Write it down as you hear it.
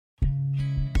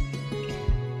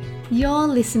You're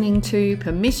listening to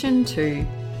Permission To,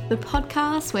 the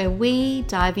podcast where we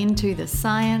dive into the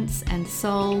science and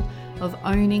soul of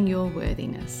owning your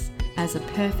worthiness as a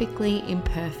perfectly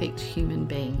imperfect human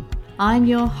being. I'm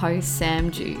your host,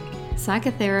 Sam Dew,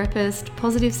 psychotherapist,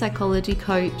 positive psychology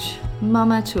coach,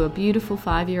 mama to a beautiful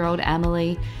 5-year-old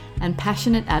Amelie, and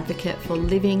passionate advocate for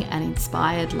living an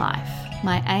inspired life.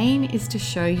 My aim is to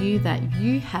show you that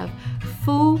you have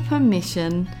full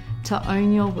permission to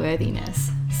own your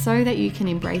worthiness so that you can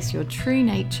embrace your true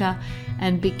nature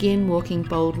and begin walking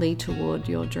boldly toward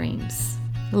your dreams.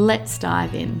 Let's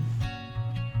dive in.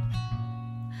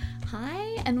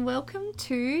 Hi, and welcome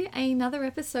to another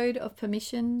episode of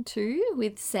Permission To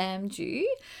with Sam Dew.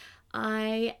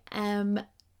 I am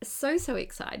so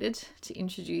excited to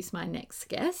introduce my next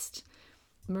guest,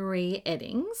 Marie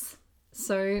Eddings.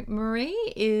 So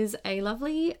Marie is a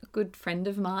lovely good friend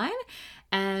of mine,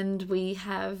 and we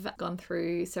have gone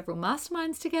through several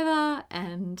masterminds together,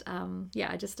 and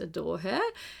I just adore her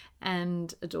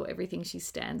and adore everything she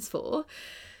stands for.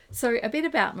 So a bit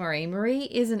about Marie. Marie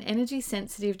is an energy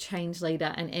sensitive change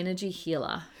leader and energy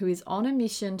healer who is on a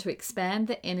mission to expand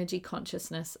the energy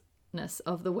consciousness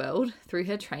of the world through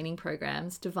her training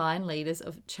programs, Divine Leaders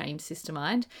of Change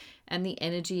Systemind and the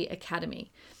Energy Academy.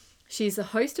 She's the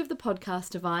host of the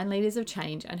podcast Divine Leaders of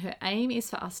Change, and her aim is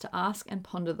for us to ask and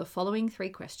ponder the following 3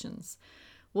 questions.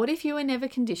 What if you were never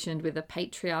conditioned with a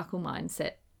patriarchal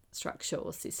mindset, structure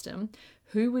or system?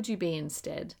 Who would you be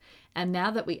instead? And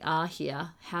now that we are here,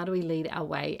 how do we lead our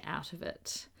way out of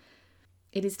it?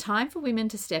 It is time for women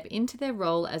to step into their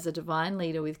role as a divine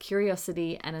leader with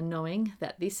curiosity and a knowing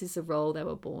that this is the role they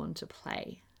were born to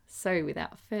play. So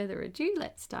without further ado,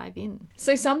 let's dive in.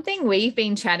 So something we've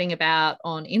been chatting about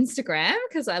on Instagram,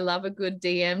 because I love a good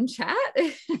DM chat,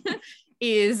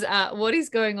 is what is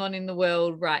going on in the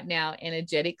world right now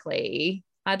energetically.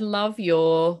 I'd love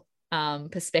your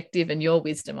perspective and your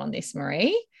wisdom on this,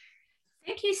 Marie.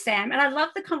 Thank you, Sam. And I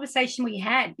love the conversation we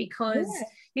had because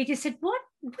you just said, what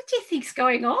do you think's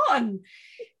going on?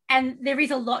 And there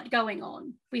is a lot going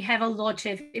on. We have a lot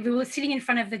of, if we were sitting in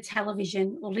front of the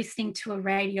television or listening to a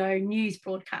radio news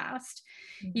broadcast,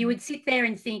 you would sit there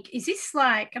and think, is this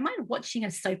like, am I watching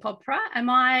a soap opera? Am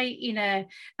I in a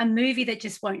movie that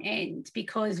just won't end?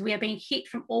 Because we are being hit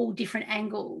from all different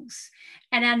angles.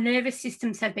 And our nervous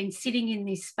systems have been sitting in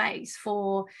this space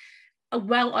for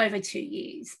well over 2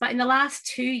 years. But in the last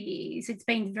 2 years, it's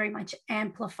been very much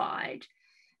amplified.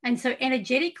 And so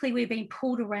energetically, we've been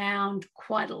pulled around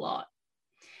quite a lot.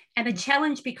 And the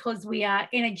challenge, because we are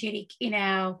energetic in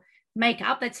our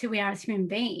makeup, that's who we are as human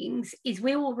beings, is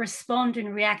we will respond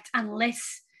and react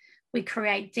unless we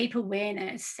create deep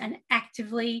awareness and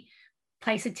actively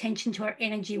place attention to our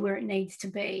energy where it needs to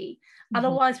be.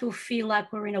 Otherwise, we'll feel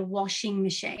like we're in a washing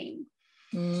machine.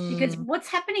 Because what's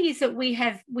happening is that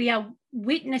we are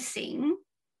witnessing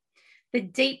the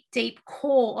deep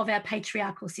core of our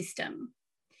patriarchal system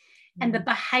and the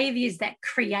behaviors that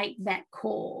create that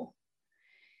core.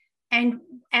 And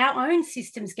our own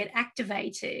systems get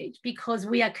activated because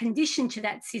we are conditioned to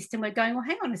that system. We're going, well,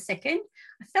 hang on a second.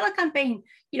 I feel like I'm being,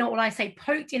 what I say,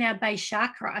 poked in our base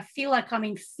chakra. I feel like I'm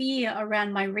in fear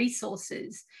around my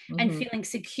resources and feeling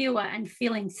secure and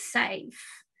feeling safe,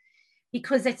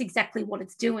 because that's exactly what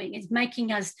it's doing. It's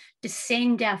making us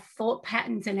descend our thought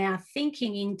patterns and our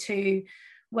thinking into,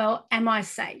 well, am I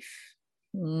safe?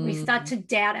 We start to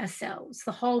doubt ourselves.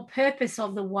 The whole purpose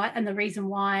of the what and the reason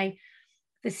why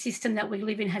the system that we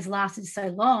live in has lasted so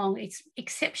long, it's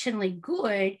exceptionally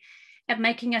good at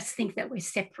making us think that we're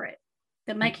separate,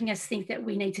 that making us think that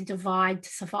we need to divide to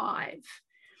survive.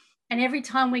 And every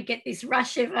time we get this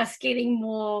rush of us getting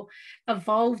more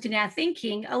evolved in our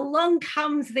thinking, along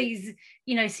comes these,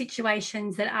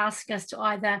 situations that ask us to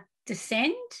either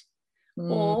descend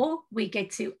or we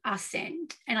get to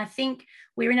ascend. And I think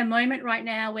we're in a moment right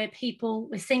now where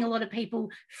we're seeing a lot of people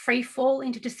free fall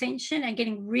into descension and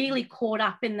getting really caught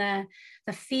up in the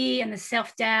fear and the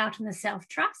self-doubt and the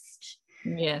self-trust.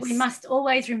 Yes. We must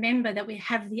always remember that we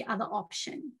have the other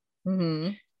option.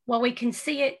 While we can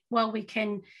see it, while we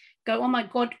can go, oh my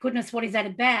goodness, what is that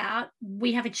about?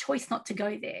 We have a choice not to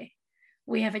go there.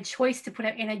 We have a choice to put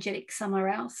our energetic somewhere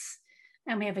else.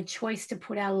 And we have a choice to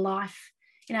put our life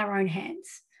in our own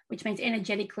hands, which means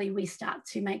energetically we start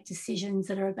to make decisions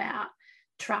that are about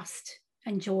trust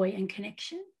and joy and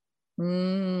connection.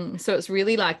 So it's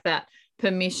really like that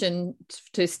permission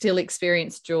to still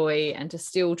experience joy and to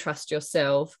still trust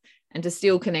yourself and to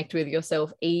still connect with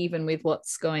yourself, even with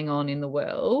what's going on in the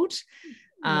world.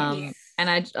 Yes.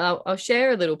 And I'll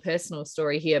share a little personal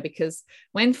story here, because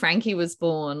when Frankie was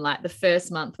born, like the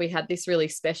first month, we had this really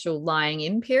special lying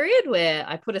in period where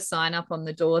I put a sign up on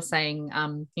the door saying,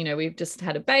 we've just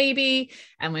had a baby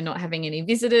and we're not having any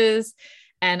visitors.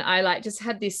 And I like just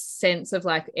had this sense of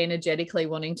like energetically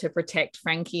wanting to protect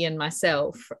Frankie and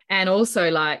myself. And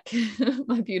also like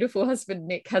my beautiful husband,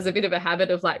 Nick, has a bit of a habit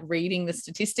of like reading the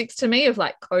statistics to me of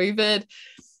like COVID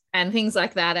and things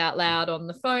like that out loud on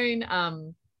the phone.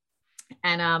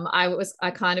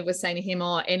 I kind of was saying to him,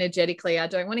 energetically, I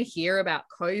don't want to hear about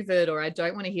COVID, or I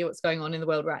don't want to hear what's going on in the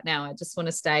world right now. I just want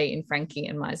to stay in Frankie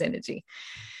and Mai's energy.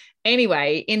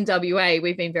 Anyway, in WA,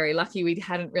 we've been very lucky. We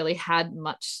hadn't really had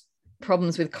much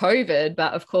problems with COVID,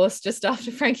 but of course, just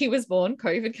after Frankie was born,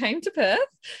 COVID came to Perth,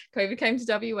 COVID came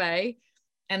to WA.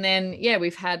 And then,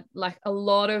 we've had like a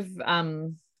lot of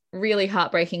really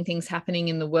heartbreaking things happening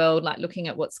in the world, like looking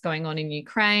at what's going on in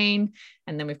Ukraine.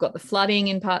 And then we've got the flooding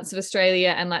in parts of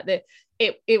Australia. And like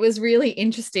it was really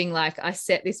interesting. Like I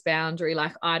set this boundary,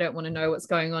 like, I don't want to know what's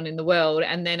going on in the world.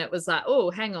 And then it was like, oh,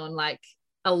 hang on, like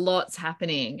a lot's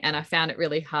happening. And I found it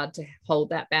really hard to hold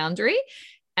that boundary.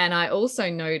 And I also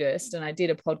noticed, and I did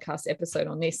a podcast episode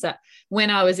on this, that when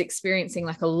I was experiencing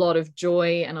like a lot of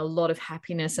joy and a lot of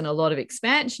happiness and a lot of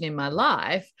expansion in my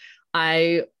life,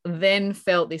 I then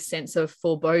felt this sense of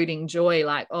foreboding joy,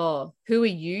 like, oh, who are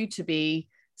you to be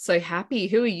so happy?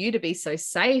 Who are you to be so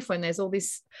safe when there's all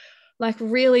this like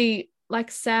really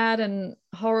like sad and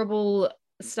horrible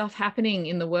stuff happening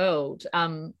in the world?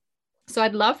 So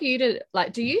I'd love you to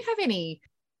like, do you have any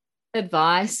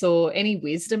advice or any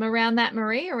wisdom around that,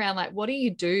 Marie, around like, what do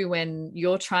you do when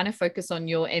you're trying to focus on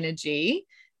your energy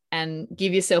and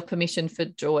give yourself permission for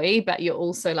joy, but you're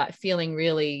also like feeling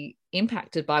really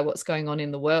impacted by what's going on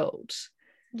in the world?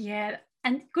 Yeah.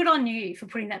 And good on you for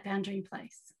putting that boundary in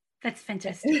place. That's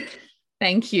fantastic.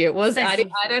 Thank you. It was, I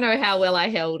don't know how well I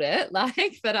held it,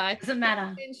 like, but doesn't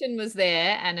matter. The intention was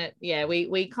there, and it,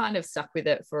 we kind of stuck with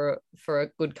it for a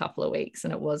good couple of weeks,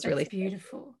 and it was really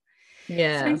beautiful.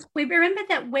 Yeah. So we remember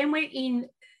that when we're in,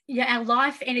 our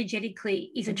life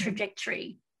energetically is a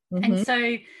trajectory. Mm-hmm. And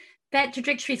so that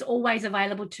trajectory is always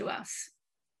available to us.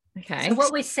 Okay. So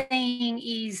what we're seeing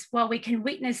is, while we can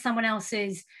witness someone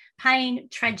else's pain,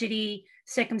 tragedy,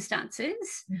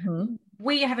 circumstances,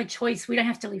 we have a choice. We don't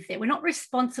have to live there. We're not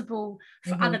responsible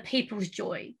for other people's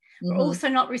joy. We're also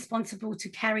not responsible to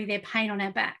carry their pain on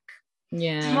our back.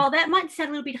 Yeah. And while that might sound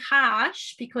a little bit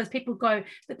harsh, because people go,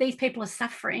 but these people are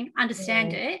suffering,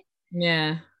 understand it.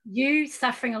 Yeah. You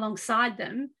suffering alongside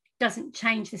them doesn't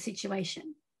change the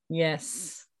situation.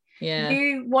 Yes. Yeah.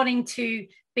 You wanting to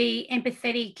be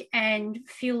empathetic and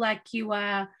feel like you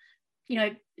are,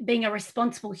 being a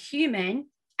responsible human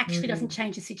actually doesn't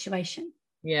change the situation.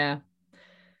 Yeah.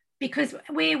 Because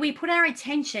where we put our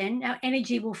attention, our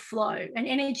energy will flow. And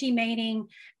energy meaning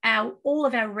all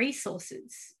of our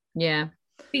resources. Yeah.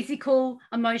 Physical,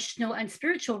 emotional, and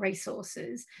spiritual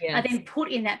resources are then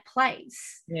put in that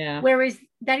place. Yeah. Whereas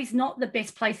that is not the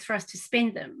best place for us to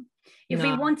spend them. If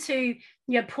we want to,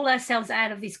 pull ourselves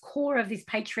out of this core of this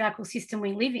patriarchal system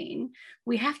we live in,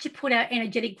 we have to put our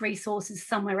energetic resources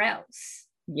somewhere else.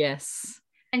 Yes.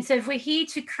 And so if we're here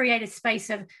to create a space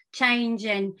of change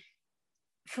and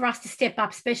for us to step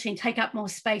up, especially, and take up more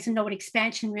space and know what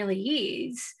expansion really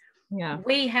is,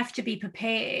 we have to be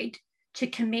prepared to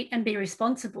commit and be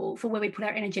responsible for where we put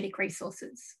our energetic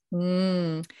resources.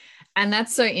 And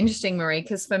that's so interesting, Marie,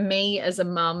 because for me as a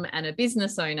mum and a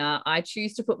business owner, I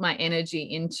choose to put my energy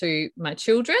into my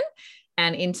children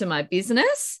and into my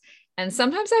business. And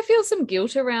sometimes I feel some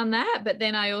guilt around that. But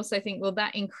then I also think, well,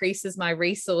 that increases my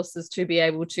resources to be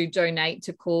able to donate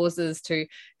to causes to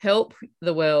help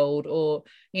the world, or,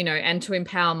 and to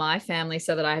empower my family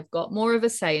so that I've got more of a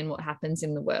say in what happens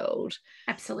in the world.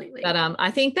 Absolutely. But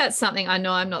I think that's something, I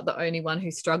know I'm not the only one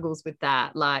who struggles with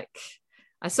that. Like,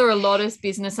 I saw a lot of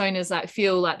business owners like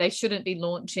feel like they shouldn't be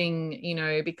launching,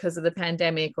 because of the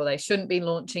pandemic, or they shouldn't be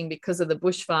launching because of the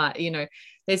bushfire.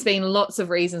 There's been lots of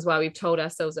reasons why we've told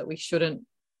ourselves that we shouldn't,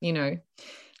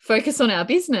 focus on our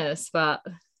business. But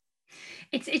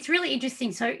it's really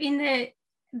interesting. So in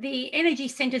the energy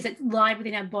centers that lie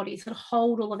within our bodies that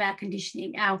hold all of our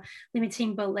conditioning, our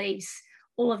limiting beliefs,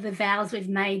 all of the vows we've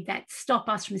made that stop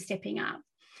us from stepping up.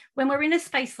 When we're in a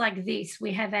space like this,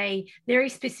 we have a very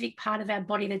specific part of our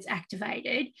body that's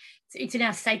activated. It's in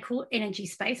our sacral energy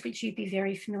space, which you'd be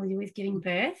very familiar with giving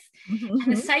birth.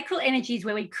 And the sacral energy is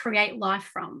where we create life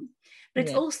from. But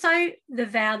it's also the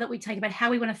vow that we take about how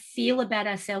we want to feel about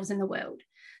ourselves in the world.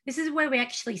 This is where we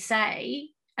actually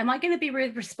say, am I going to be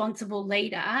a responsible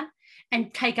leader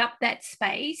and take up that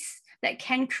space, that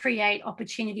can create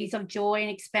opportunities of joy and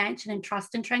expansion and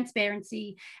trust and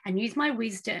transparency, and use my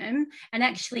wisdom and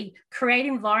actually create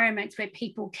environments where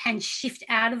people can shift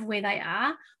out of where they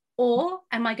are? Or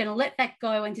am I going to let that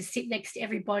go and just sit next to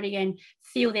everybody and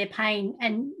feel their pain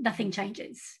and nothing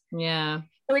changes? Yeah.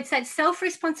 So it's that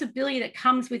self-responsibility that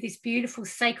comes with this beautiful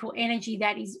sacral energy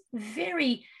that is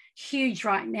very huge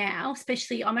right now,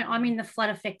 especially I'm in the flood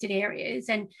affected areas,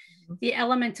 and the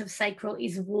element of sacral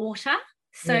is water.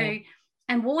 So, Yeah.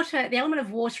 and water, the element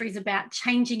of water is about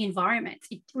changing environments.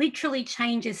 It literally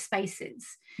changes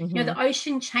spaces. You know, the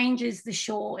ocean changes the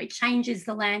shore, it changes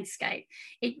the landscape.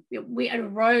 It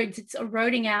erodes, it's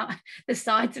eroding out the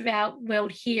sides of our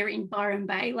world here in Byron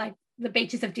Bay, like the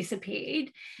beaches have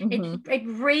disappeared. It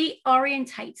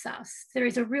reorientates us. There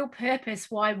is a real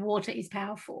purpose why water is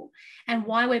powerful and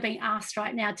why we're being asked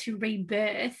right now to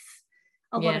rebirth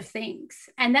a lot of things.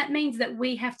 And that means that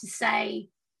we have to say,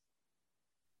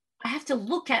 I have to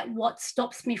look at what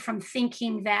stops me from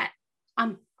thinking that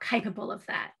I'm capable of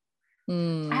that.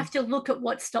 I have to look at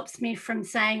what stops me from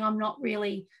saying I'm not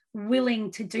really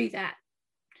willing to do that,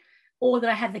 or that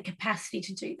I have the capacity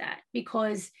to do that.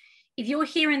 Because if you're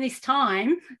here in this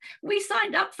time, we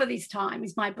signed up for this time,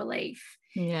 is my belief.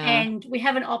 Yeah. And we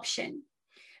have an option.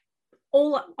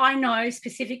 All I know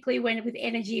specifically when with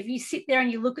energy, if you sit there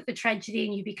and you look at the tragedy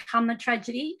and you become the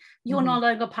tragedy, you're no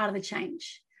longer part of the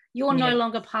change. You're no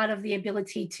longer part of the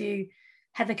ability to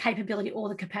have the capability or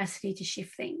the capacity to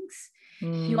shift things.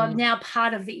 You are now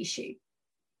part of the issue.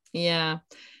 Yeah.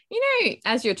 You know,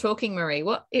 as you're talking, Marie,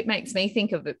 what it makes me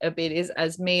think of a bit is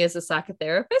as me as a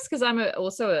psychotherapist, because I'm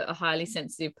also a highly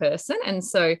sensitive person. And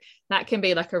so that can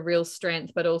be like a real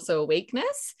strength, but also a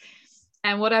weakness.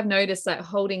 And what I've noticed, like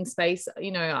holding space,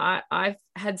 you know, I've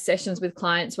had sessions with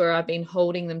clients where I've been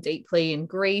holding them deeply in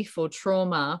grief or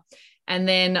trauma. And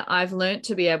then I've learned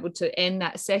to be able to end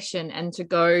that session and to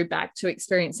go back to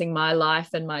experiencing my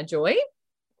life and my joy.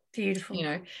 Beautiful. You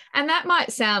know, and that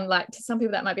might sound like, to some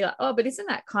people that might be like, oh, but isn't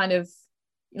that kind of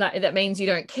like, that means you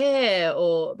don't care?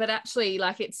 Or, but actually,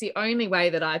 like, it's the only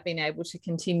way that I've been able to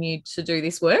continue to do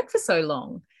this work for so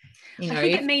long. You know, I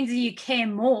think it means that you care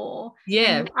more.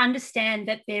 Yeah. And you understand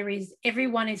that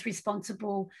everyone is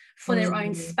responsible for their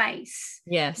own space.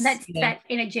 Yes. And that's that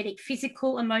energetic,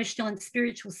 physical, emotional, and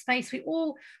spiritual space. We're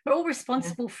all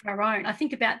responsible for our own. I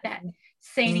think about that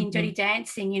scene in Dirty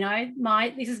Dancing, you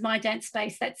know, this is my dance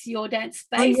space, that's your dance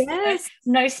space. Oh, yes.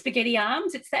 No spaghetti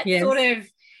arms. It's that sort of,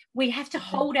 we have to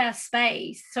hold our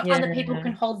space so other people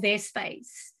can hold their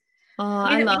space. Oh,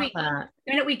 I love that.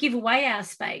 The minute we give away our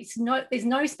space, there's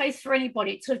no space for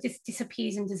anybody. It sort of just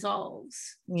disappears and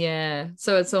dissolves. Yeah.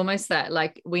 So it's almost that,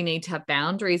 like, we need to have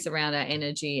boundaries around our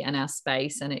energy and our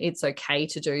space, and it's okay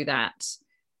to do that.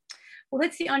 Well,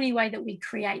 that's the only way that we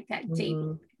create that deep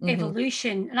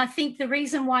evolution. And I think the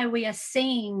reason why we are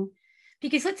seeing,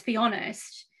 because let's be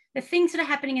honest, the things that are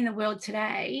happening in the world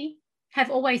today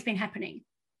have always been happening.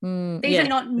 These are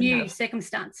not new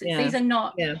circumstances. These are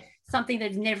not something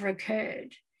that's never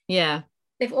occurred. Yeah.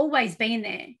 They've always been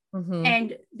there.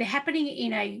 And they're happening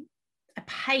in a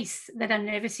pace that our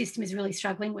nervous system is really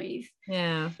struggling with.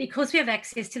 Yeah. Because we have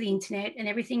access to the internet and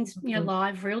everything's, you know,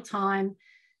 live, real time.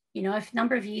 You know, a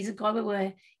number of years ago, we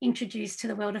were introduced to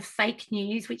the world of fake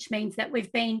news, which means that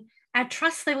our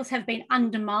trust levels have been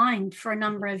undermined for a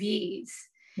number of years.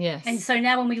 Yes. And so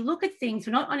now when we look at things,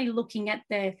 we're not only looking at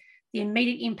the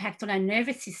immediate impact on our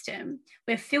nervous system,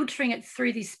 we're filtering it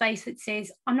through this space that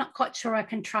says, I'm not quite sure I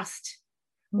can trust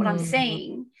what I'm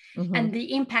seeing. And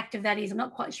the impact of that is, I'm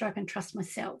not quite sure I can trust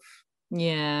myself.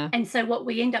 Yeah. And so what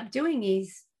we end up doing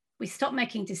is we stop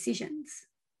making decisions.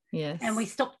 Yes. And we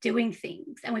stop doing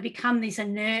things, and we become this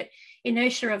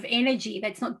inertia of energy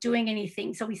that's not doing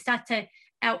anything. So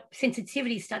our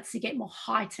sensitivity starts to get more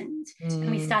heightened,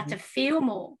 and we start to feel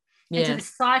more. And so the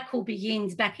cycle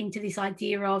begins back into this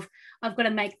idea of, I've got to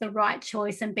make the right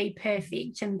choice and be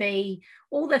perfect and be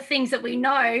all the things that we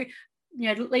know,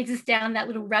 you know, leads us down that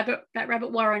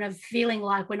rabbit warren of feeling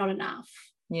like we're not enough.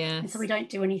 Yeah. And so we don't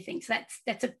do anything. So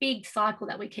that's a big cycle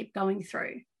that we keep going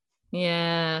through.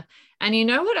 Yeah. And you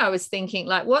know what I was thinking,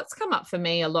 like, what's come up for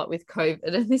me a lot with COVID,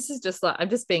 and this is just like, I'm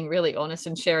just being really honest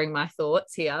and sharing my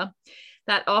thoughts here,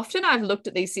 that often I've looked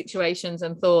at these situations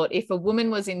and thought, if a woman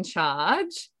was in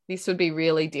charge, this would be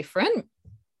really different.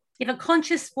 If a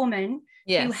conscious woman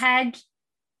who had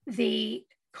the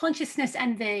consciousness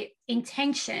and the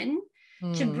intention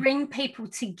to bring people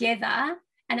together,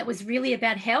 and it was really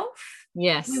about health,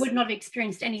 we would not have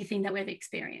experienced anything that we've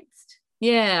experienced.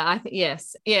 Yeah,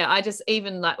 yes. Yeah, I just,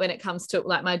 even like when it comes to,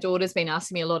 like, my daughter's been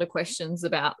asking me a lot of questions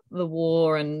about the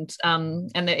war, and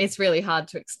it's really hard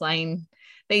to explain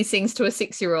these things to a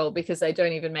 6-year-old because they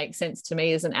don't even make sense to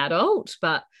me as an adult.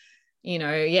 But, you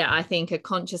know, yeah, I think a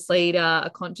conscious leader,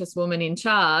 a conscious woman in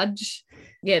charge,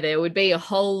 yeah, there would be a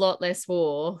whole lot less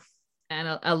war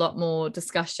and a lot more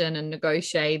discussion and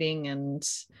negotiating. And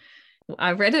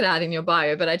I read it out in your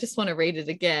bio, but I just want to read it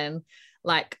again.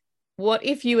 Like, what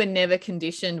if you were never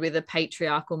conditioned with a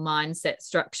patriarchal mindset,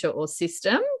 structure, or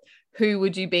system? Who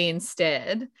would you be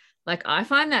instead? Like, I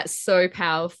find that so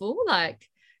powerful, like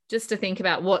just to think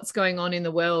about what's going on in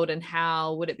the world and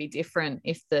how would it be different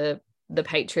if the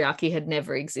patriarchy had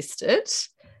never existed.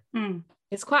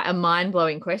 It's quite a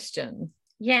mind-blowing question.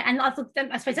 Yeah, and I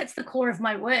suppose that's the core of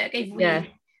my work. If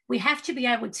we have to be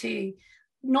able to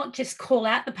not just call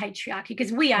out the patriarchy,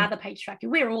 because we are the patriarchy.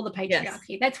 We're all the patriarchy.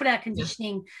 Yes. That's what our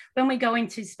conditioning, when we go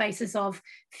into spaces of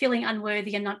feeling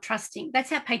unworthy and not trusting,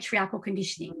 that's our patriarchal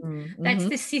conditioning. Mm-hmm. That's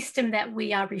the system that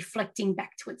we are reflecting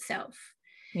back to itself.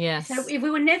 Yes. So if we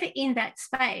were never in that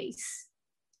space,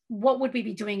 what would we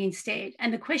be doing instead?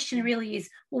 And the question really is,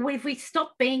 well, if we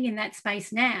stop being in that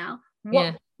space now,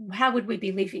 how would we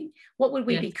be living? What would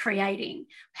we be creating?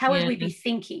 How would we be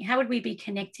thinking? How would we be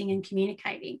connecting and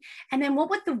communicating? And then what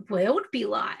would the world be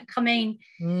like? I mean,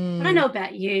 I don't know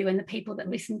about you and the people that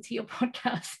listen to your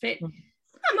podcast, but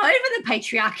I'm over the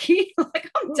patriarchy. Like,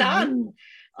 I'm done.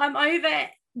 I'm over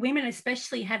women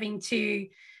especially having to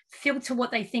filter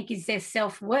what they think is their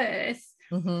self-worth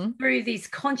through this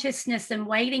consciousness and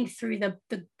wading through the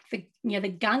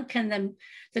gunk and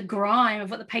the grime of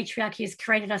what the patriarchy has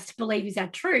created us to believe is our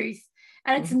truth.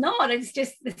 And it's not, it's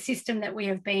just the system that we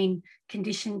have been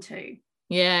conditioned to.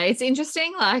 Yeah, it's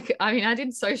interesting. Like, I mean, I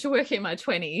did social work in my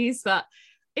 20s, but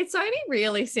it's only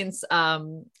really since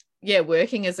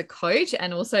working as a coach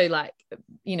and also, like,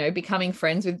 you know, becoming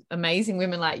friends with amazing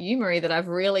women like you, Marie, that I've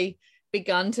really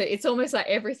begun to, it's almost like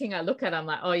everything I look at, I'm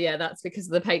like, oh yeah, that's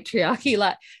because of the patriarchy.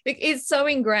 Like, it's so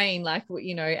ingrained, like,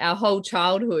 you know, our whole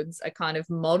childhoods are kind of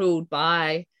modeled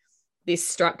by this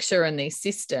structure and these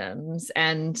systems.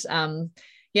 And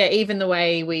even the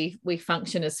way we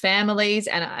function as families.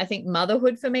 And I think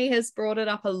motherhood for me has brought it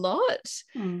up a lot.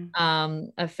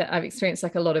 I've experienced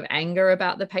like a lot of anger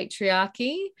about the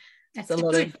patriarchy. That's a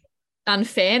lot of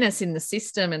unfairness in the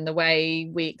system and the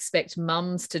way we expect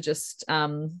mums to just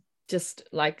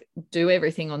like do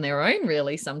everything on their own,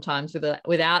 really, sometimes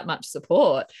without much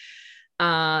support.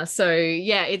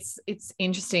 It's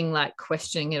interesting, like,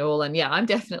 questioning it all. And I'm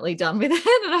definitely done with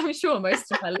it, and I'm sure most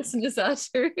of my listeners are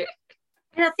too.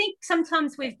 And I think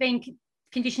sometimes we've been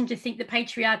conditioned to think the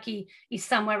patriarchy is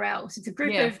somewhere else. It's a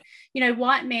group of, you know,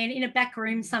 white men in a back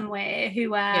room somewhere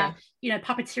who are, you know,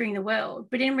 puppeteering the world.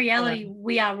 But in reality,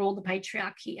 we are all the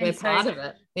patriarchy. We're part of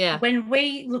it. Yeah. When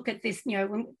we look at this, you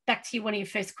know, back to one of your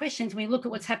first questions, when we look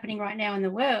at what's happening right now in the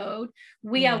world,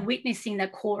 we are witnessing the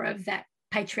core of that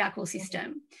patriarchal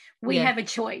system. We have a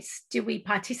choice. Do we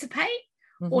participate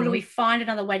or do we find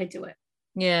another way to do it?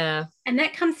 Yeah. And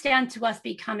that comes down to us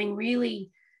becoming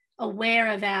really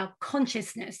aware of our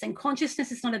consciousness. And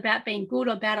consciousness is not about being good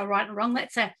or bad or right or wrong.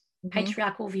 That's a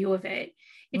patriarchal view of it.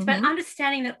 It's about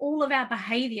understanding that all of our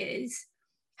behaviors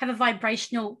have a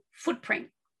vibrational footprint.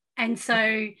 And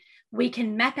so we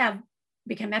can map our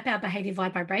behavior by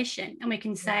vibration, and we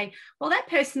can say, well, that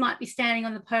person might be standing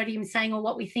on the podium saying all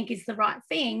what we think is the right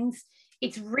things.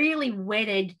 It's really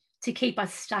wedded to keep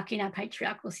us stuck in our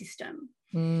patriarchal system.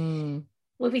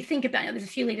 Well, if we think about it, there's a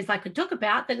few leaders I could talk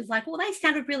about that is like, well, they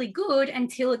sounded really good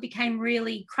until it became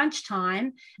really crunch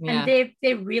time, and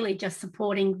they're really just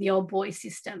supporting the old boy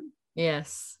system.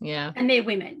 Yes, yeah. And they're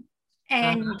women.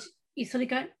 And you sort of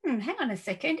go, hang on a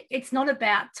second. It's not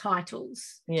about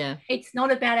titles. Yeah. It's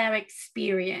not about our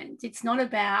experience. It's not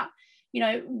about, you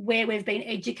know, where we've been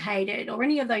educated or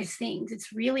any of those things.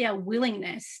 It's really our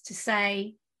willingness to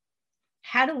say,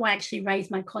 how do I actually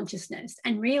raise my consciousness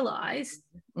and realize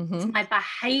it's my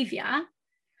behavior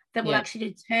that will actually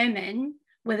determine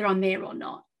whether I'm there or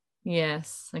not.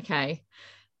 Yes. Okay.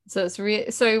 So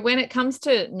so when it comes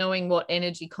to knowing what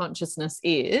energy consciousness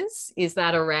is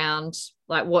that around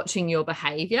like watching your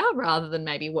behavior rather than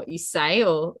maybe what you say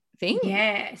or think?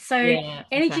 Yeah. So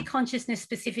energy consciousness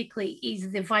specifically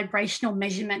is the vibrational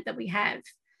measurement that we have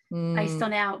based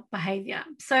on our behavior.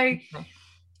 So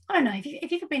I don't know, if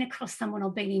you've ever been across someone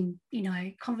or been in, you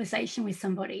know, conversation with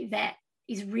somebody that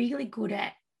is really good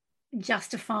at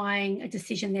justifying a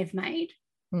decision they've made.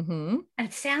 And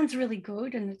it sounds really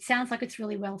good and it sounds like it's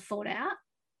really well thought out.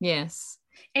 Yes.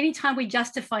 Anytime we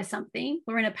justify something,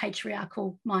 we're in a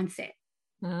patriarchal mindset.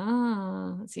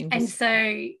 That's interesting. And so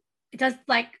it does,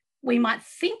 like, we might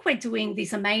think we're doing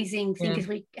this amazing thing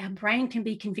because our brain can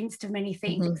be convinced of many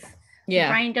things. The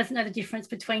brain doesn't know the difference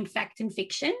between fact and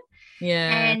fiction.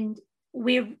 Yeah. And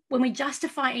when we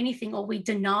justify anything or we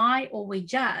deny or we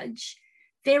judge,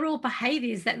 they're all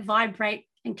behaviors that vibrate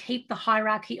and keep the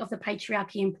hierarchy of the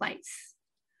patriarchy in place.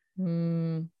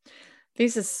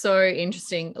 This is so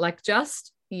interesting. Like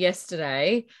just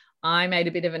yesterday, I made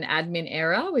a bit of an admin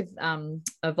error with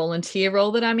a volunteer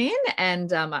role that I'm in,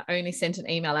 and I only sent an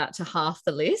email out to half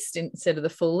the list instead of the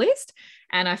full list.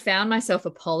 And I found myself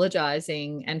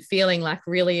apologizing and feeling like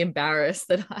really embarrassed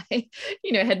that I,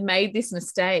 had made this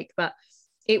mistake. But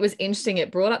it was interesting.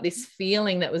 It brought up this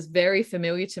feeling that was very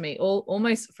familiar to me,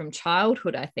 almost from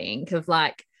childhood, I think, of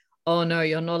like, oh no,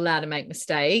 you're not allowed to make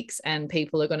mistakes and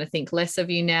people are going to think less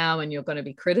of you now and you're going to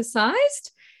be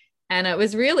criticized. And it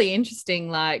was really interesting,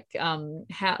 like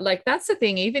how, like, that's the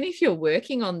thing, even if you're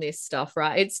working on this stuff,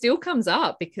 right, it still comes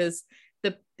up because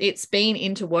it's been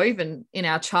interwoven in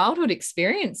our childhood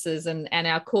experiences and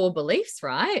our core beliefs,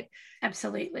 right?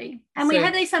 Absolutely. And we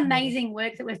have this amazing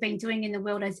work that we've been doing in the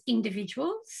world as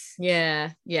individuals.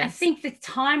 Yeah. Yes. I think the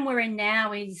time we're in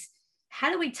now is, how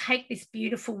do we take this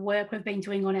beautiful work we've been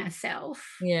doing on ourselves?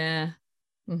 Yeah.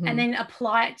 Mm-hmm. And then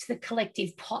apply it to the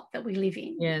collective pot that we live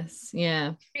in. Yes.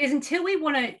 Yeah. Because until we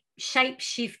want to shape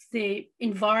shift the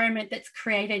environment that's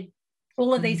created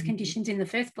all of these conditions in the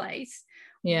first place,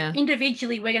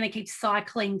 individually, we're going to keep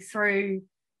cycling through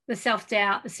the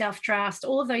self-doubt, the self-trust,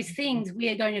 all of those things we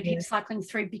are going to keep cycling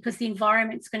through because the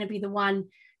environment's going to be the one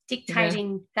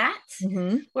dictating that.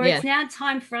 Where it's now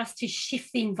time for us to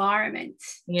shift the environment.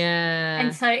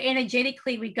 And so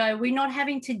energetically we go, we're not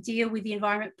having to deal with the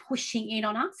environment pushing in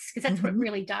on us, because that's what it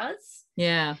really does.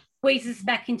 Squeezes us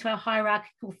back into our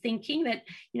hierarchical thinking that,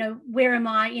 where am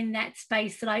I in that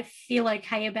space that I feel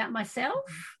okay about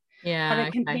myself? Either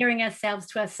comparing ourselves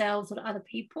to ourselves or to other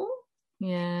people.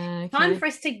 Time for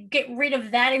us to get rid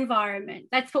of that environment.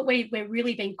 That's what we're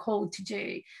really being called to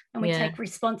do when we take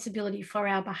responsibility for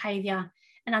our behavior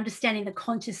and understanding the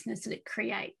consciousness that it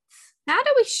creates. How do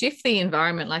we shift the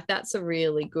environment? Like, that's a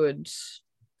really good,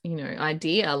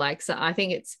 idea. Like, so I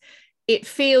think it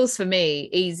feels for me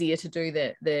easier to do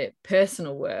the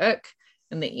personal work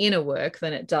and the inner work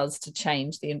than it does to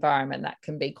change the environment. That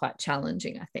can be quite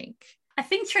challenging, I think. I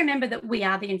think to remember that we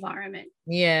are the environment.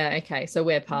 Yeah, okay. So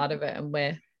we're part of it, and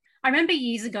I remember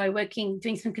years ago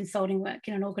doing some consulting work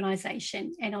in an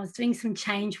organisation, and I was doing some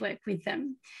change work with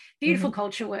them, beautiful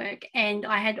culture work, and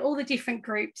I had all the different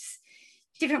groups,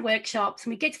 different workshops,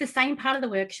 and we get to the same part of the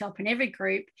workshop in every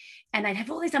group, and they'd have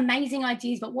all these amazing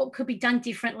ideas about what could be done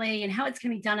differently and how it's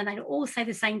going to be done, and they'd all say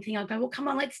the same thing. I'd go, well, come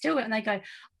on, let's do it. And they go,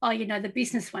 oh, the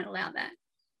business won't allow that.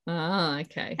 Oh,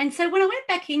 okay. And so when I went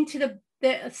back into the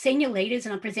senior leaders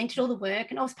and I presented all the work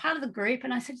and I was part of the group,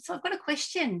 and I said, so I've got a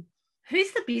question.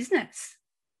 Who's the business?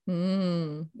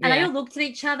 And they all looked at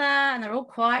each other and they're all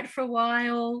quiet for a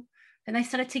while. Then they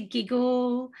started to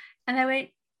giggle and they went,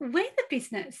 we're the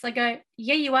business. I go,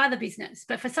 yeah, you are the business.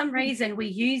 But for some reason, we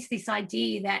use this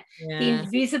idea that the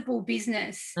invisible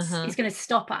business is going to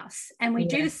stop us. And we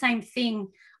do the same thing.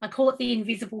 I call it the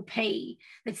invisible P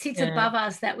that sits above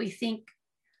us, that we think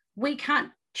we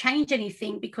can't change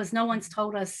anything because no one's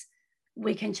told us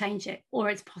we can change it or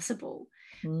it's possible.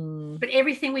 But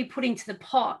everything we put into the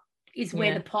pot is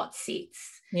where the pot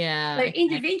sits. So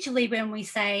individually, when we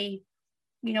say,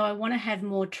 I want to have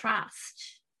more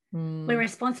trust, we're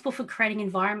responsible for creating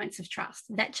environments of trust.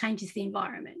 That changes the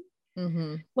environment.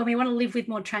 When we want to live with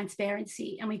more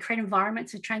transparency and we create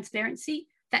environments of transparency,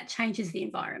 that changes the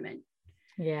environment.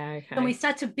 When we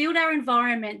start to build our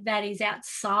environment that is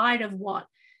outside of what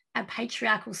a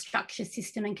patriarchal structure,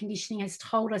 system and conditioning has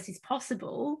told us is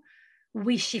possible,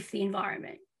 we shift the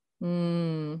environment.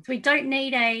 So we don't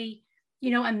need a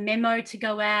memo to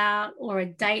go out or a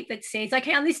date that says,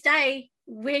 okay, on this day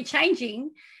we're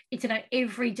changing. It's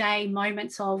everyday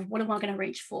moments of, what am I going to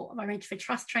reach for? Am I reach for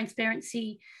trust,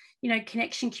 transparency,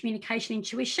 connection, communication,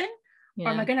 intuition, or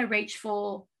am I going to reach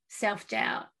for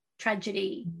self-doubt,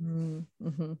 tragedy?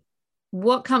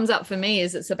 What comes up for me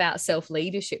is it's about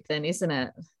self-leadership then, isn't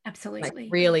it? Absolutely. Like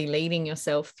really leading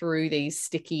yourself through these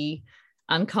sticky,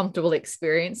 uncomfortable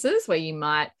experiences where you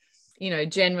might,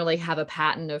 generally have a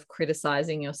pattern of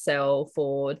criticizing yourself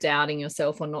or doubting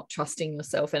yourself or not trusting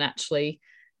yourself, and actually,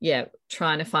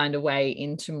 trying to find a way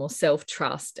into more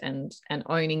self-trust and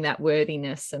owning that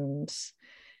worthiness. And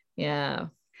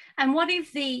what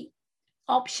if the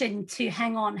option to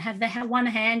hang on, have one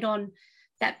hand on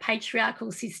that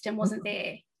patriarchal system wasn't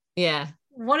there?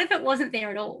 What if it wasn't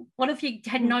there at all? What if you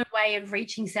had no way of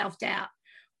reaching self-doubt?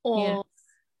 Or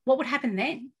what would happen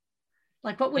then?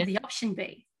 Like, what would the option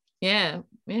be?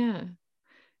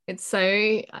 It's so,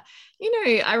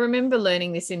 I remember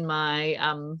learning this in my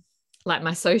like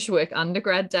my social work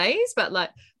undergrad days, but like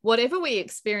whatever we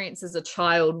experience as a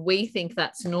child, we think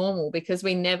that's normal because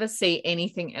we never see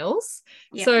anything else.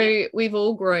 Yep. So we've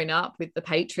all grown up with the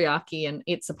patriarchy and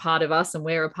it's a part of us and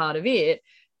we're a part of it.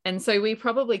 And so we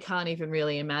probably can't even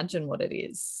really imagine what it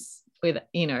is with,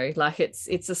 you know, like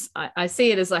I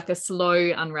see it as like a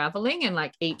slow unraveling, and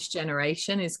like each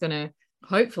generation is going to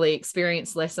hopefully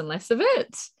experience less and less of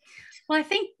it. Well, I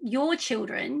think your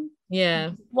children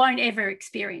won't ever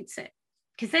experience it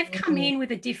because they've come in with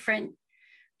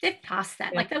they've passed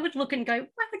that. Like they would look and go,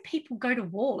 why would people go to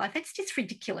war? Like that's just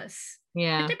ridiculous.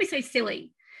 Yeah. Like, don't be so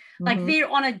silly. Like they're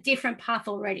on a different path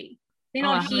already. They're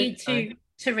not here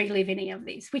to relive any of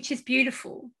this, which is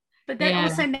beautiful. But that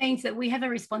also means that we have a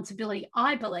responsibility,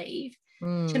 I believe,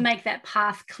 to make that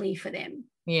path clear for them.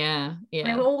 Yeah. I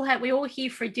mean, we're all here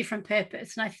for a different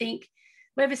purpose. And I think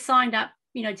whoever signed up,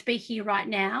 you know, to be here right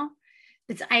now,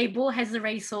 that's able, has the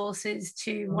resources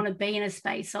to want to be in a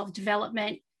space of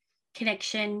development,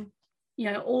 connection,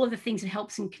 you know, all of the things that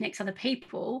helps and connects other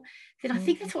people, then I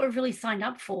think that's what we're really signed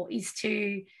up for, is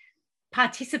to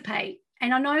participate.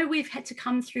 And I know we've had to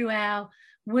come through our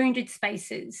wounded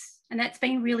spaces, and that's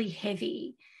been really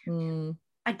heavy.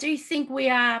 I do think we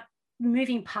are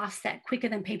moving past that quicker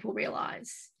than people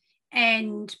realize.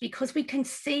 And because we can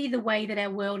see the way that our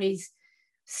world is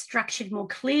structured more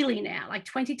clearly now, like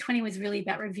 2020 was really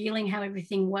about revealing how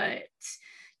everything works.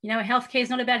 You know, healthcare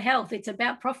is not about health, it's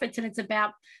about profits and it's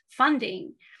about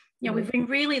funding. You know, we've been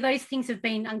really, those things have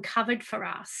been uncovered for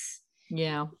us.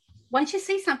 Yeah. Once you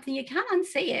see something, you can't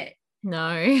unsee it.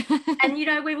 No. And, you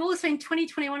know, we've also in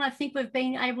 2021, I think we've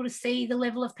been able to see the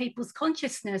level of people's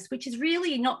consciousness, which is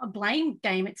really not a blame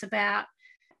game. It's about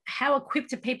how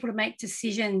equipped are people to make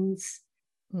decisions,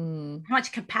 how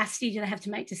much capacity do they have to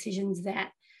make decisions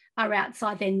that are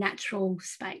outside their natural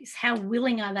space? How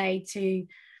willing are they to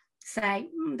say,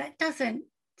 that doesn't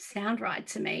sound right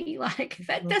to me, like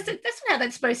that's not how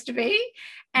that's supposed to be,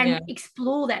 and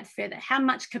explore that further. How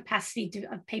much capacity do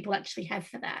people actually have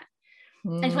for that?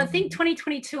 And so I think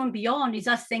 2022 and beyond is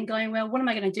us then going, well, what am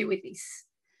I going to do with this?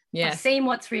 I've seen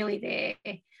what's really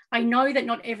there. I know that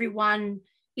not everyone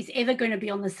is ever going to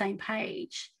be on the same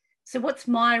page. So what's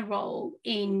my role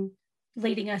in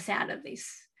leading us out of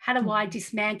this? How do I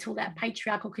dismantle that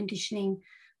patriarchal conditioning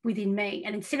within me?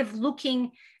 And instead of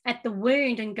looking at the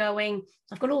wound and going,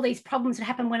 I've got all these problems that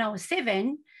happened when I was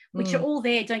 7, which are all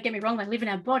there, don't get me wrong, they live in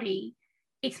our body.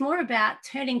 It's more about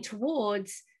turning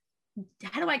towards,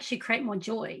 how do I actually create more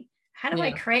joy? How do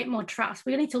I create more trust?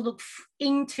 We need to look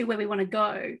into where we want to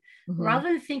go rather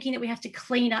than thinking that we have to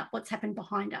clean up what's happened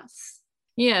behind us.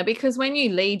 Yeah, because when you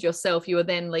lead yourself, you are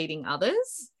then leading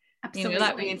others. Absolutely. You know,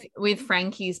 like with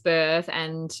Frankie's birth,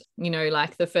 and, you know,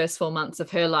 like the first 4 months of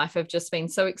her life have just been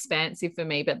so expansive for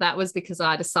me. But that was because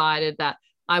I decided that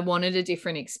I wanted a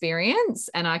different experience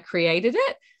and I created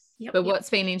it. But what's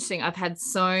been interesting, I've had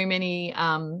so many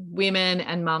women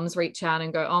and mums reach out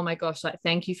and go, oh my gosh, like,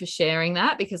 thank you for sharing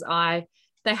that, because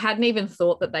they hadn't even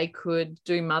thought that they could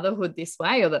do motherhood this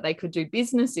way or that they could do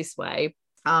business this way.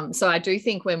 So I do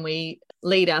think when we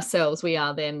lead ourselves, we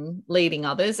are then leading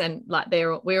others, and like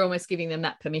we're almost giving them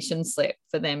that permission slip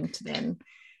for them to then,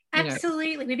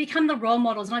 absolutely, we become the role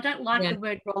models. And I don't like the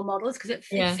word role models because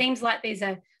it seems like there's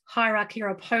a hierarchy or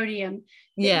a podium.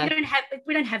 We don't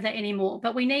have that anymore.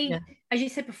 But we need, as you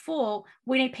said before,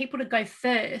 we need people to go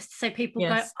first, so people go,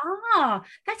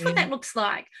 that's what that looks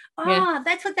like.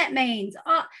 That's what that means.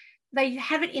 They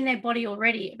have it in their body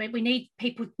already, but we need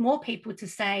more people to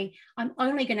say, I'm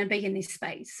only going to be in this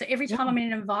space. So every time I'm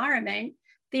in an environment,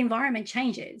 the environment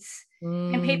changes.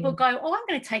 And people go, oh, I'm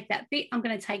going to take that bit. I'm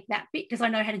going to take that bit because I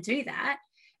know how to do that.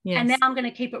 And now I'm going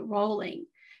to keep it rolling.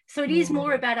 So it is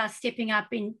more about us stepping up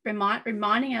in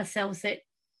reminding ourselves that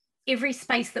every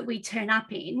space that we turn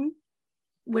up in,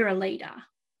 we're a leader.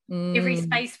 Every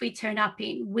space we turn up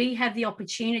in, we have the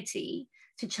opportunity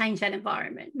to change that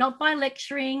environment, not by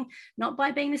lecturing, not by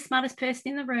being the smartest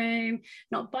person in the room,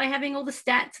 not by having all the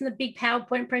stats and the big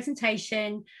PowerPoint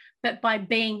presentation, but by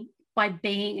being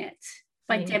it,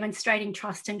 by demonstrating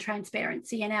trust and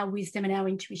transparency and our wisdom and our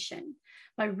intuition,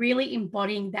 by really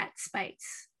embodying that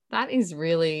space. That is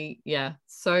really,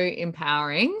 so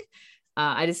empowering.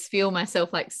 I just feel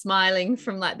myself like smiling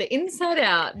from like the inside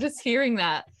out, just hearing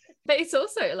that. But it's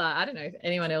also like, I don't know if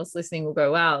anyone else listening will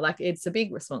go, wow, like it's a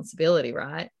big responsibility,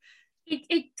 right?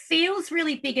 It feels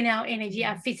really big in our energy,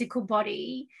 our physical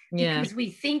body, because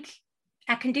we think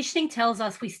our conditioning tells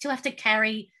us we still have to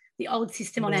carry the old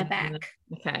system on our back.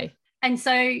 Okay. And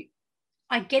so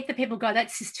I get that people go,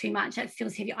 that's just too much, that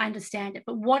feels heavy. I understand it.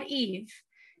 But what if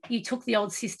you took the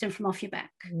old system from off your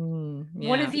back?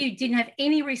 What if you didn't have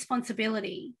any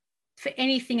responsibility for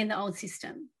anything in the old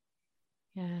system.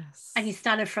 Yes. And you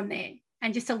started from there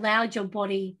and just allowed your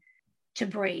body to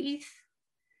breathe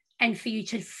and for you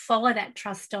to follow that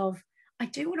trust of, I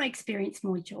do want to experience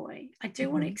more joy. I do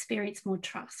want to experience more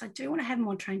trust. I do want to have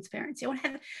more transparency. I want to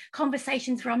have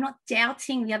conversations where I'm not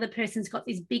doubting the other person's got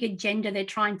this big agenda they're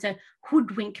trying to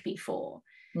hoodwink me for.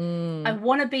 I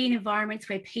want to be in environments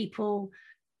where people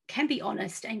can be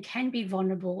honest and can be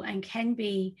vulnerable and can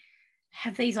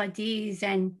have these ideas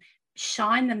and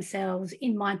shine themselves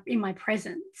in my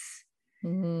presence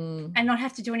and not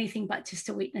have to do anything but just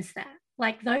to witness that.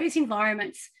 Like those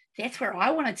environments, that's where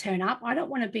I want to turn up. I don't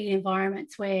want to be in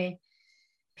environments where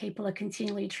people are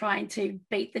continually trying to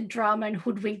beat the drum and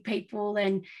hoodwink people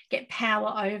and get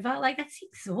power over. Like that's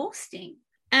exhausting.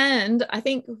 And I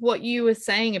think what you were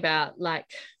saying about like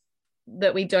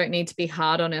that we don't need to be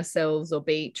hard on ourselves or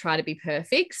try to be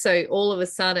perfect. So all of a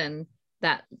sudden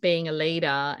that being a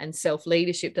leader and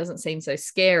self-leadership doesn't seem so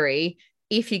scary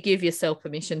if you give yourself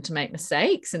permission to make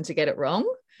mistakes and to get it wrong.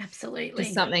 Absolutely.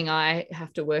 It's something I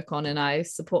have to work on and I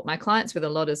support my clients with a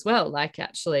lot as well. Like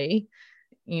actually,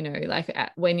 you know, like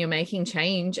when you're making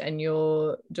change and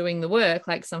you're doing the work,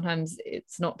 like sometimes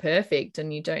it's not perfect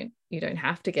and you don't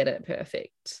have to get it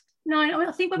perfect. No,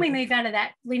 I think when we move out of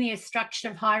that linear structure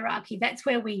of hierarchy, that's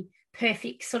where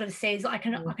perfect sort of says I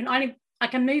can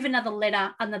move another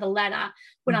ladder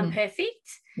when I'm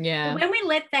perfect. Yeah. But when we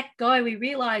let that go, we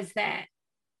realize that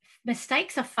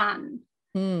mistakes are fun.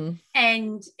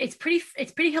 And it's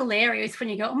pretty hilarious when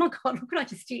you go, oh my God, look what I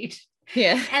just did.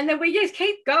 Yeah. And then we just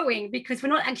keep going because we're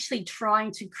not actually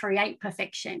trying to create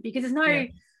perfection, because there's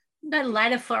no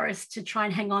ladder for us to try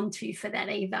and hang on to for that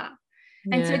either.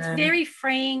 And so it's very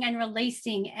freeing and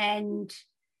releasing, and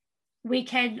we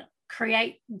can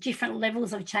create different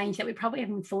levels of change that we probably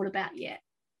haven't thought about yet.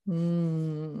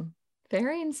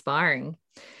 Very inspiring.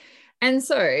 And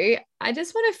so I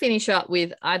just want to finish up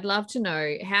with, I'd love to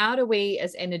know, how do we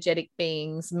as energetic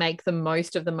beings make the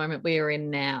most of the moment we are in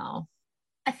now?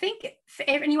 I think for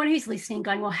anyone who's listening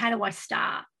going, well, how do I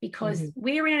start? Because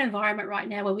we're in an environment right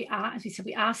now where we are, as we said,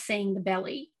 we are seeing the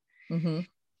belly.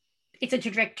 It's a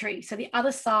trajectory. So the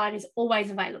other side is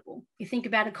always available. You think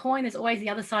about a coin, there's always the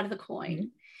other side of the coin.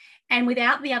 And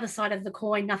without the other side of the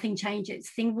coin, nothing changes.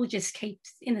 Things will just keep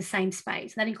in the same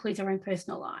space. That includes our own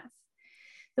personal life.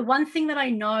 The one thing that I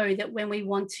know that when we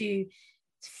want to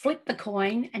flip the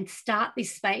coin and start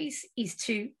this space is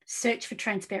to search for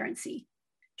transparency.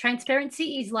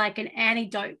 Transparency is like an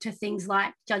antidote to things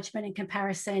like judgment and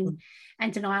comparison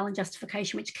and denial and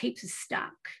justification, which keeps us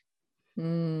stuck.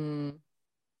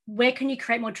 Where can you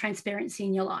create more transparency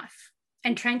in your life?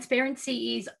 And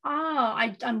transparency is,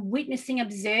 I'm witnessing,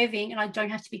 observing, and I don't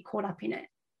have to be caught up in it.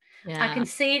 I can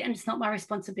see it and it's not my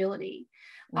responsibility.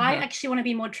 I actually want to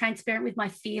be more transparent with my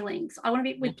feelings. I want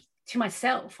to be to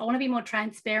myself. I want to be more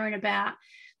transparent about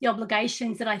the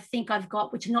obligations that I think I've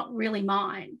got, which are not really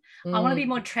mine. I want to be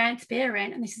more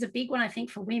transparent. And this is a big one, I think,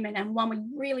 for women, and one we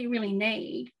really, really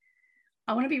need.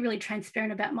 I want to be really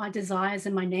transparent about my desires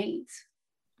and my needs.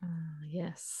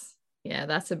 Yes. Yeah,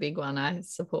 that's a big one. I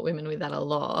support women with that a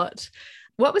lot.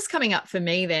 What was coming up for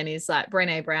me then is like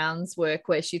Brené Brown's work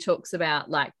where she talks about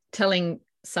like telling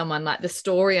someone like the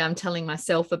story I'm telling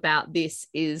myself about this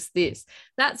is this.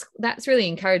 That's really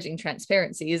encouraging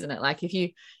transparency, isn't it? Like if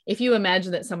you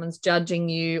imagine that someone's judging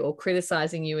you or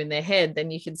criticizing you in their head, then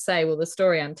you could say, well, the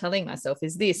story I'm telling myself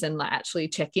is this, and like actually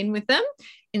check in with them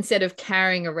instead of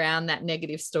carrying around that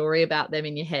negative story about them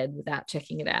in your head without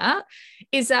checking it out.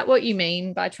 Is that what you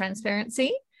mean by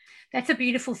transparency? That's a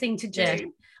beautiful thing to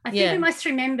do. I think we must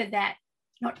remember that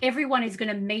not everyone is going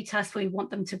to meet us where we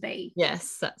want them to be.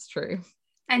 Yes, that's true.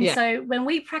 And so when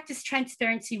we practice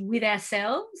transparency with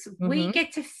ourselves, we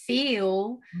get to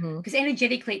feel, because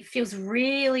energetically it feels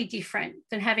really different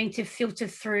than having to filter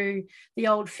through the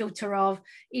old filter of,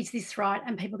 is this right?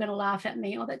 And people are going to laugh at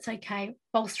me. Oh, that's okay.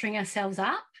 Bolstering ourselves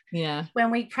up. Yeah.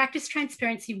 When we practice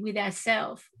transparency with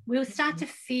ourselves, we'll start to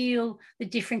feel the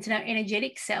difference in our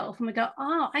energetic self. And we go,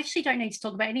 oh, I actually don't need to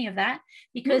talk about any of that,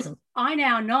 because I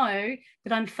now know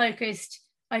that I'm focused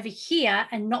over here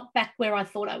and not back where I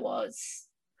thought I was.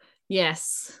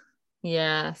 Yes,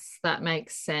 that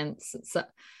makes sense. It's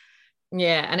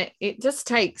and it just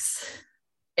takes,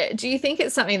 do you think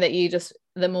it's something that you just,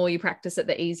 the more you practice it,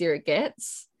 the easier it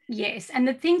gets? Yes. And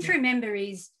the thing to remember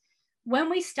is when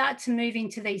we start to move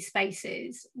into these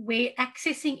spaces, we're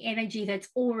accessing energy that's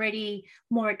already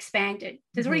more expanded.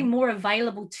 There's already more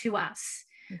available to us.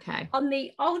 Okay. On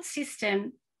the old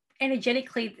system,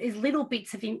 energetically, there's little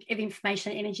bits of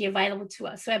information and energy available to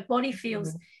us. So our body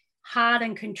feels hard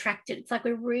and contracted. It's like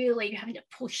we're really having to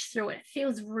push through it. It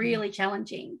feels really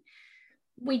challenging.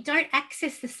 we don't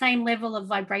access the same level of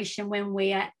vibration when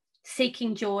we are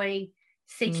seeking joy,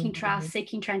 seeking trust,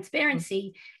 seeking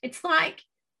transparency. It's like,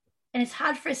 and it's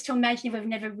hard for us to imagine if we've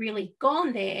never really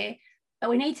gone there, but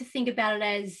we need to think about it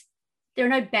as there are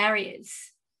no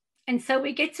barriers. And so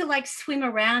we get to like swim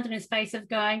around in a space of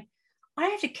going, I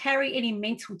don't have to carry any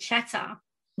mental chatter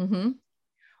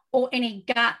or any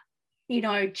gut,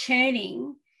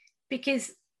 churning,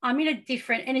 because I'm in a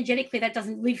different, energetically, that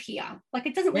doesn't live here. Like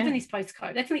it doesn't live in this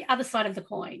postcode. That's on the other side of the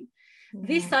coin.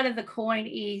 This side of the coin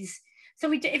is,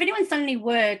 so if anyone's done any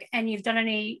work and you've done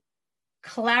any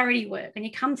clarity work and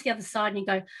you come to the other side and you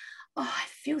go, oh, I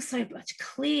feel so much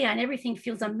clear and everything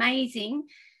feels amazing.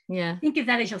 Yeah. Think of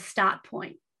that as your start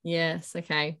point. Yes.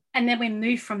 Okay. And then we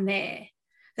move from there.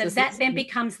 So that then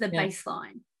becomes the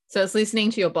baseline. So it's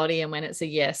listening to your body, and when it's a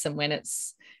yes, and when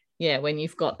it's, when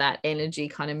you've got that energy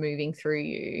kind of moving through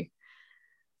you.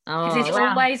 Oh, there's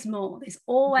always more. There's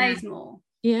always more.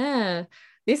 Yeah.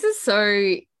 This is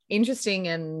so interesting.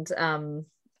 And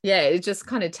it just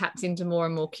kind of taps into more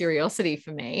and more curiosity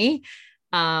for me.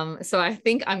 So I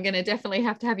think I'm going to definitely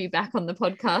have to have you back on the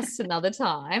podcast another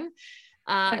time.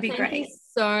 That'd be great. Thank you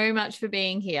so much for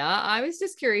being here. I was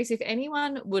just curious if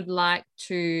anyone would like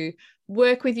to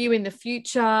work with you in the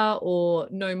future or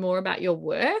know more about your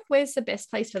work. Where's the best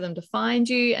place for them to find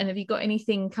you? And have you got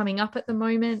anything coming up at the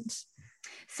moment?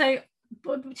 So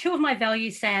 2 of my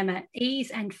values, Sam, are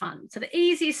ease and fun. So the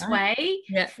easiest way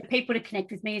for people to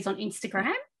connect with me is on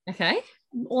Instagram. Okay.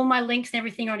 All my links and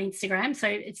everything are on Instagram. So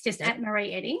it's just at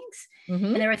Marie Eddings.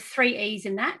 And there are 3 E's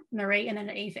in that, Marie and then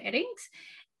an E for Eddings.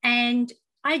 And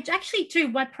I actually do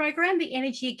my program, the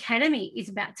Energy Academy, is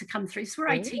about to come through. So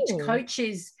where I teach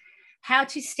coaches how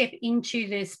to step into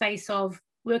the space of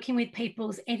working with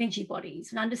people's energy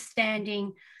bodies and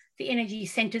understanding the energy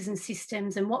centers and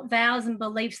systems and what vows and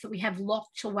beliefs that we have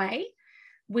locked away,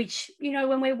 which,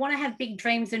 when we want to have big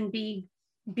dreams and big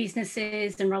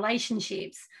businesses and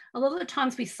relationships, a lot of the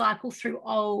times we cycle through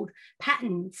old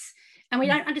patterns and we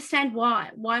don't understand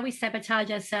why we sabotage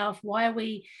ourselves, why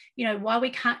we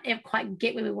can't ever quite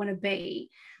get where we want to be.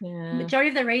 The majority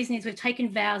of the reason is we've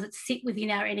taken vows that sit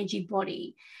within our energy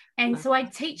body. And so I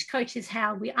teach coaches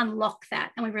how we unlock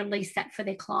that and we release that for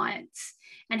their clients,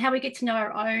 and how we get to know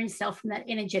our own self from that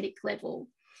energetic level.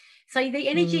 So the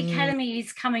Energy Academy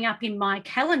is coming up in my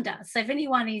calendar. So if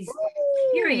anyone is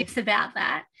curious about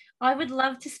that, I would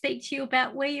love to speak to you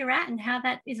about where you're at and how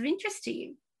that is of interest to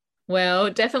you. Well,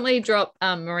 definitely drop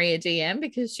Marie a DM,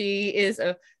 because she is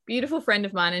a beautiful friend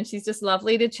of mine and she's just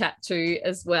lovely to chat to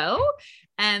as well.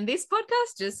 And this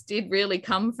podcast just did really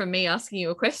come from me asking you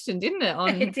a question, didn't it,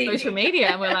 on social media?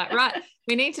 And we're like, right,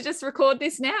 we need to just record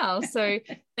this now. So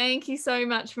thank you so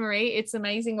much, Marie. It's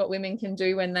amazing what women can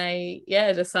do when they,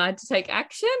 decide to take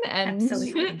action and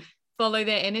follow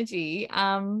their energy.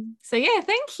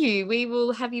 Thank you. We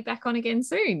will have you back on again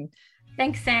soon.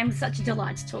 Thanks, Sam. Such a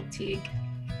delight to talk to you.